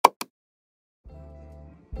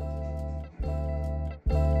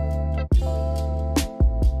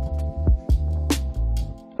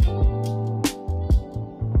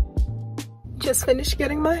just finished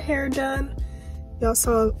getting my hair done. Y'all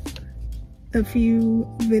saw a few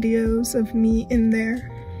videos of me in there,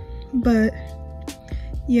 but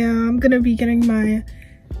yeah, I'm gonna be getting my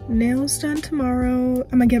nails done tomorrow.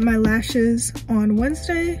 I'm gonna get my lashes on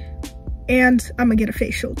Wednesday, and I'm gonna get a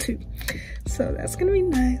facial too. So that's gonna be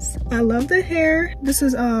nice. I love the hair. This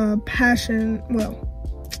is passion, well,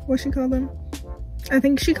 what she called them? I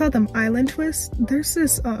think she called them island twists. There's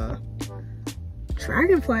this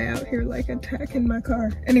dragonfly out here like attacking my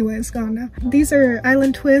car. Anyway, it's gone now. These are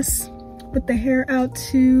island twists with the hair out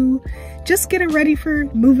to just getting ready for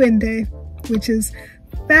move-in day, which is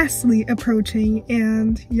fastly approaching.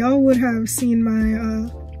 And y'all would have seen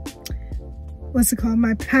my what's it called,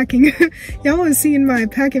 my packing y'all would have seen my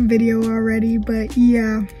packing video already, but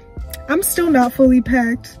yeah, I'm still not fully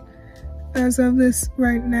packed as of this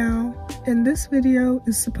right now, and this video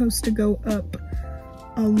is supposed to go up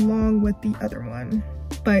along with the other one.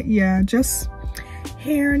 But yeah, just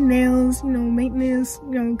hair, nails, you know, maintenance,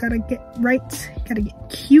 you know, gotta get right, gotta get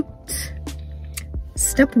cute.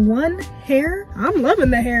 Step one, hair. I'm loving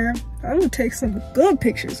the hair. I'm gonna take some good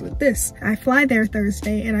pictures with this. I fly there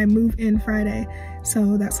Thursday and I move in Friday,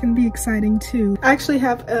 so that's gonna be exciting too. I actually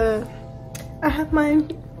have I have my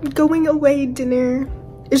going away dinner.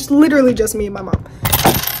 It's literally just me and my mom.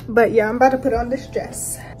 But yeah, I'm about to put on this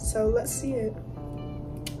dress, so let's see it.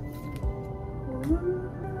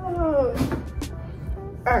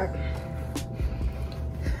 All right,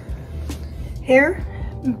 hair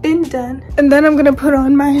been done, and then I'm gonna put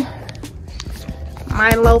on my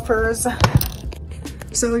loafers.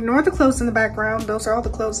 So ignore the clothes in the background. Those are all the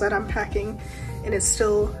clothes that I'm packing, and it's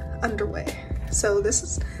still underway. So this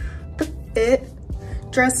is the fit: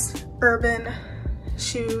 dress, urban,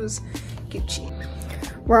 shoes, Gucci.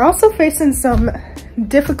 We're also facing some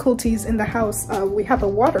difficulties in the house. We have a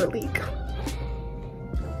water leak,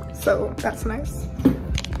 so that's nice.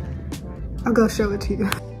 I'll go show it to you.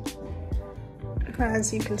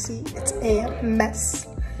 As you can see, it's a mess,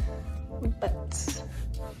 but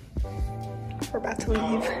we're about to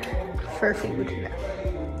leave for food now.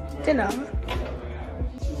 Dinner.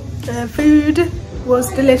 The food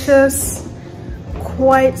was delicious,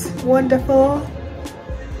 quite wonderful.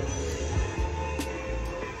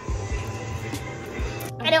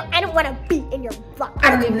 I don't want to be in your vlog.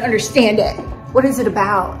 I don't even understand it. What is it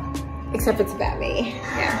about? Except it's about me.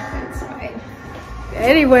 Yeah, that's fine.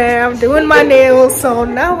 Anyway, I'm doing my nails, so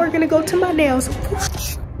now we're gonna go to my nails.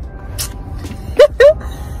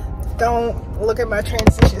 Don't look at my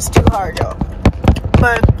transitions too hard, y'all.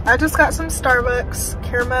 But I just got some Starbucks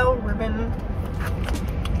caramel ribbon.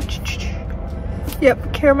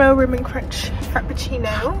 Yep, caramel ribbon crunch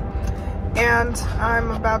frappuccino. And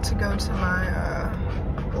I'm about to go to my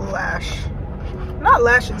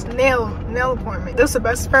nail appointment. This is the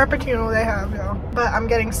best frappuccino they have, y'all. But I'm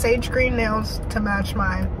getting sage green nails to match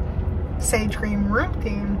my sage green room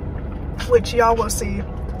theme, which y'all will see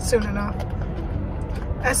soon enough.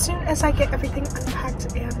 As soon as I get everything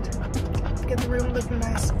unpacked and get the room looking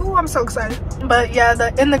nice. Ooh, I'm so excited. But yeah,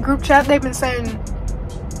 in the group chat, they've been saying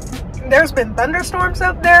there's been thunderstorms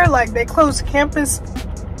up there. Like, they closed campus.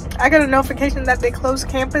 I got a notification that they closed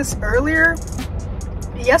campus earlier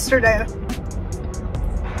yesterday,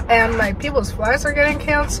 and like people's flights are getting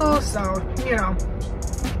canceled, so you know,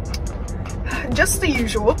 just the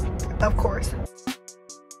usual, of course.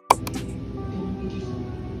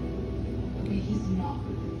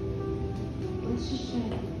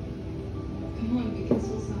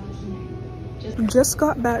 Just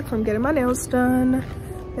got back from getting my nails done.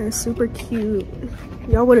 They're super cute.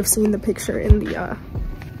 Y'all would have seen the picture in the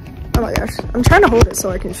oh my gosh, I'm trying to hold it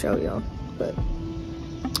so I can show y'all, but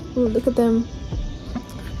ooh, look at them.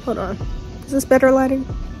 Hold on, is this better lighting?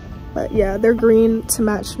 But yeah, they're green to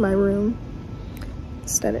match my room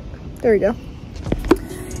aesthetic. There we go.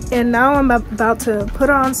 And now I'm about to put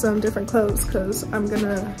on some different clothes because I'm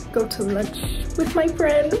gonna go to lunch with my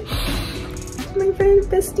friend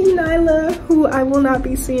bestie Nyla, who I will not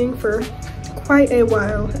be seeing for quite a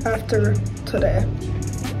while after today.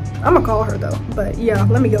 I'm gonna call her though, but yeah,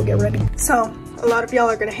 let me go get ready. So a lot of y'all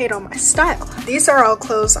are gonna hate on my style. These are all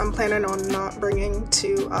clothes I'm planning on not bringing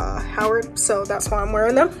to Howard, so that's why I'm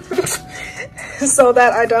wearing them. So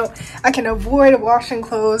that I can avoid washing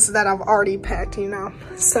clothes that I've already packed, you know.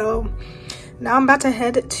 So now I'm about to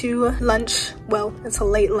head to lunch. Well, it's a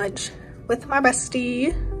late lunch with my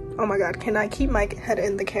bestie. Oh my god, can I keep my head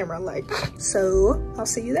in the camera? Like, so I'll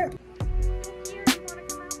see you there.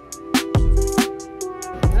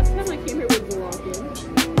 Last time I came here was the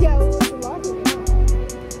walk-in. Yeah, it was the walk-in.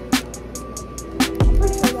 I'm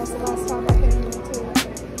pretty sure that's the last time I came here too.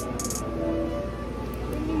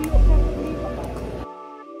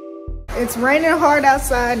 It's raining hard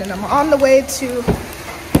outside and I'm on the way to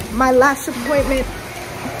my lash appointment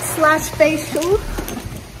slash facial.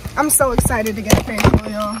 I'm so excited to get a facial,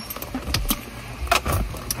 y'all.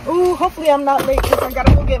 Ooh, hopefully I'm not late because I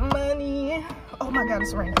gotta go get money. Oh my god,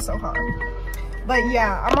 it's raining so hard. But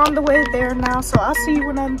yeah, I'm on the way there now, so I'll see you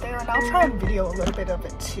when I'm there, and I'll try and video a little bit of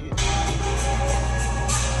it too.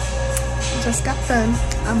 Just got done.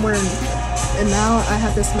 I'm wearing it, and now I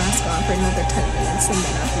have this mask on for another 10 minutes, and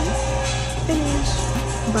then I'll be finished.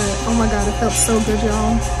 But oh my god, it felt so good,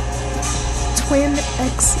 y'all. Twin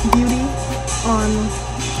X Beauty on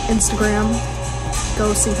Instagram.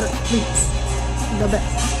 Go see her, please. The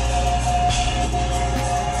best.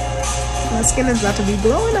 My skin is about to be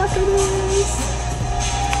glowing after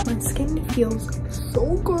this. My skin feels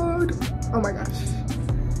so good. Oh my gosh.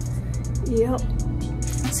 Yep.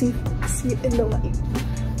 See it in the light.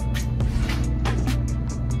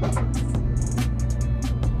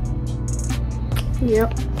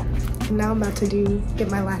 Yep. And now I'm about to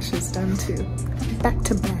get my lashes done too. Back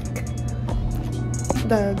to back.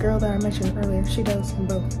 The girl that I mentioned earlier, she does them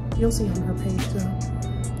both. You'll see on her page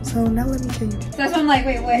though. So now let me change. That's why I'm like,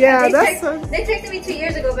 wait, what? Yeah, they texted me 2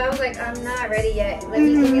 years ago, but I was like, I'm not ready yet. Let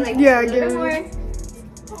me give me like a little bit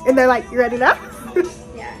more. And they're like, you ready now?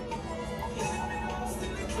 Yeah.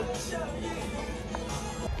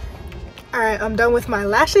 Alright, I'm done with my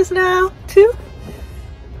lashes now too.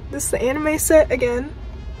 This is the anime set again.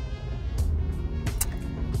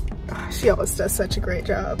 Oh, she always does such a great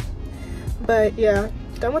job. But yeah,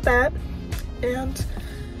 done with that. And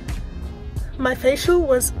my facial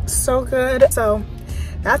was so good. So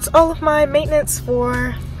that's all of my maintenance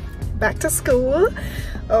for back to school.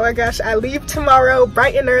 Oh my gosh, I leave tomorrow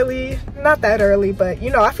bright and early. Not that early, but you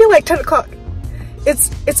know, I feel like 10 o'clock.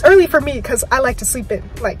 It's early for me because I like to sleep in.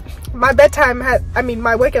 Like my bedtime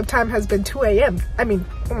my wake up time has been 2 a.m. I mean,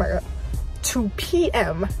 oh my god, 2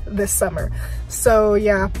 p.m. this summer. So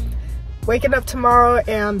yeah, waking up tomorrow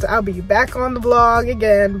and I'll be back on the vlog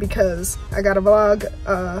again because I gotta vlog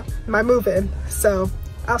my move-in. So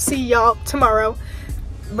I'll see y'all tomorrow,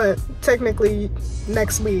 but technically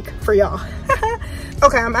next week for y'all.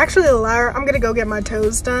 Okay, I'm actually a liar. I'm gonna go get my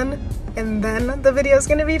toes done and then the video is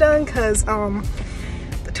gonna be done because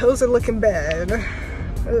the toes are looking bad.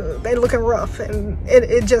 They're looking rough and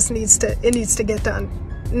it just needs to get done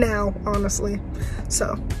now, honestly.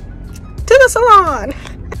 So to the salon.